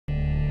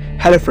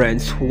Hello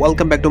friends,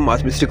 welcome back to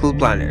Mars Mystical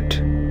Planet.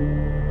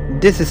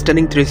 This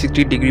stunning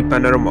 360-degree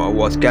panorama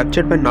was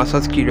captured by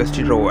NASA's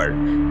Curiosity rover,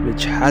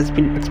 which has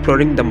been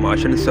exploring the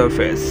Martian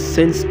surface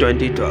since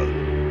 2012.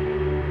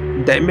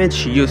 The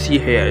image you see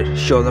here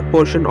shows a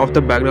portion of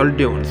the Bagnall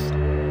Dunes,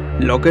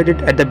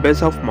 located at the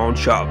base of Mount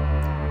Sharp.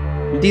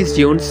 These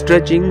dunes,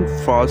 stretching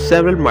for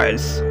several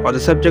miles, are the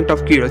subject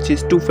of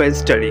Curiosity's two-phase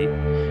study,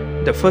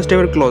 the first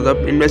ever close-up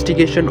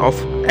investigation of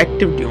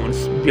active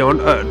dunes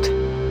beyond Earth.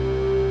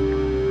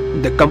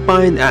 The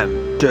campaign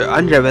aimed to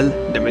unravel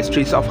the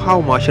mysteries of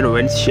how Martian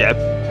winds shape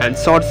and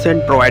sought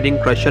sand,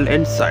 providing crucial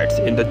insights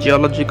in the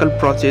geological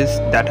processes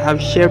that have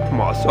shaped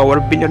Mars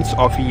over billions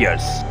of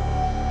years.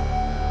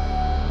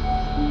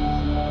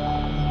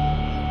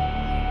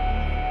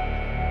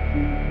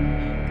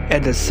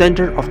 At the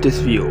center of this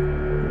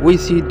view, we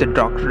see the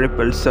dark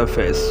rippled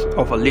surface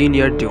of a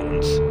linear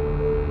dunes.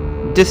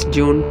 This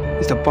dune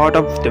is a part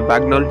of the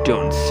Bagnall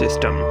Dunes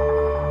system,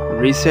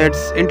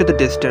 resets into the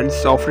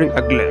distance, offering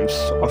a glimpse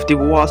of the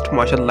vast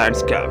Martian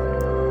landscape.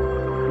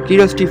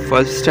 Curiosity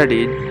first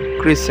studied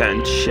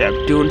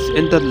crescent-shaped dunes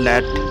in the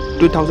late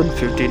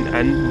 2015,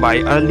 and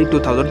by early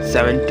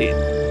 2017,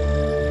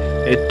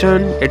 it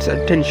turned its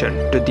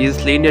attention to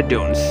these linear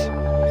dunes.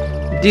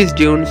 These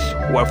dunes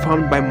were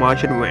formed by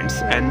Martian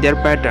winds, and their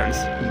patterns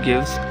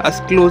gives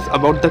us clues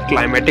about the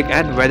climatic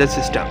and weather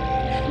system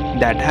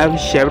that have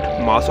shaped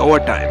Mars over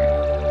time.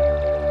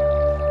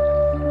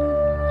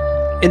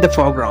 In the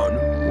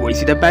foreground, we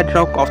see the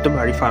bedrock of the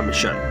Mare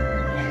Formation.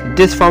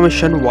 This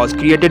formation was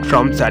created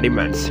from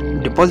sediments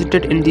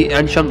deposited in the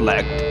ancient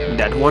lake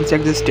that once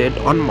existed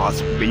on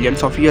Mars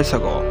billions of years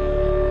ago.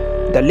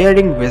 The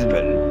layering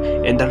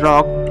visible in the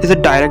rock is a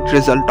direct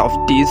result of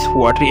this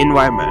watery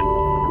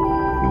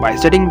environment. By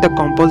studying the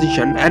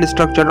composition and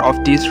structure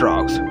of these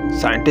rocks,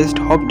 scientists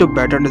hope to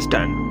better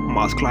understand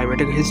Mars'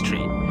 climatic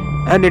history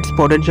and its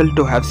potential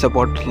to have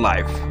supported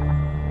life.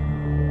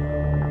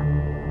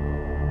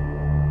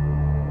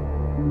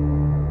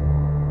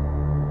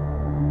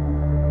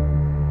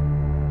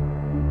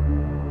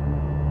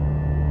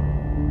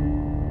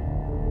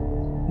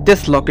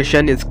 This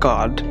location is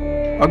called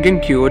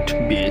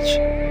Encke Beach.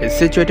 It's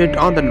situated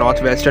on the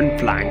northwestern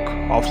flank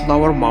of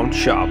Lower Mount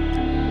Sharp,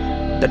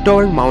 the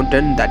towering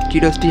mountain that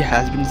Curiosity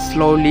has been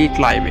slowly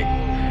climbing.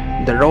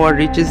 The rover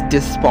reaches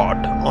this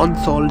spot on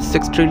Sol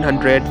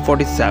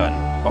 1647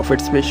 of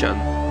its mission.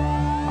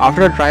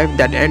 After a drive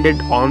that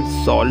ended on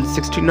Sol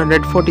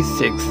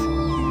 1646,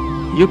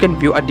 you can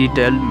view a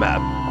detailed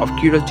map of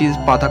Curiosity's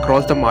path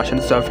across the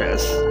Martian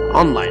surface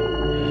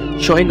online,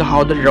 showing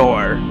how the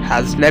rover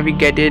has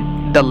navigated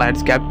the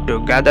landscape to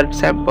gather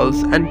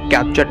samples and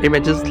capture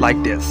images like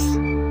this.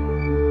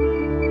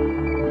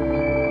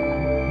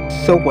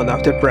 So one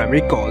of the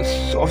primary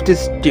goals of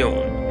this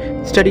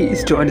dune study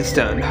is to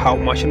understand how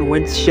Martian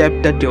winds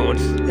shape the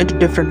dunes into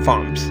different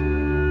forms.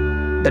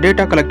 The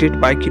data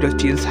collected by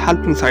Curiosity is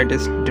helping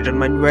scientists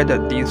determine whether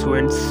these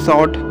winds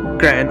sort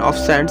grain of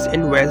sands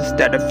in ways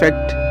that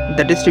affect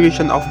the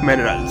distribution of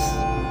minerals.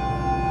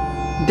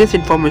 This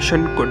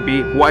information could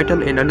be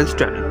vital in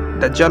understanding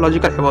the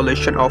geological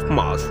evolution of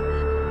Mars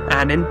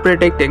and in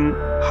predicting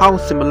how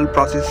similar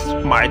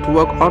processes might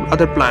work on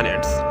other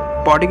planets,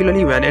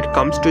 particularly when it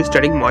comes to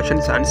studying Martian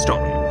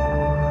sandstone.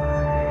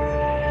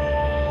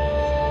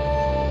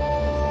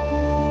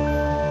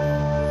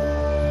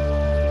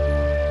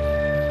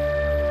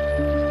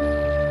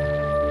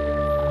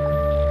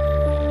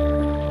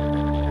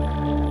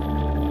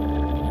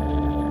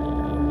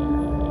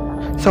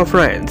 So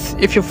friends,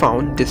 if you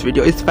found this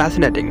video is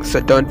fascinating,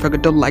 so don't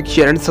forget to like,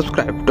 share and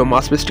subscribe to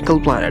Mars Mystical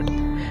Planet,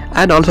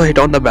 and also hit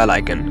on the bell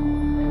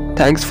icon.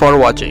 Thanks for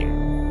watching.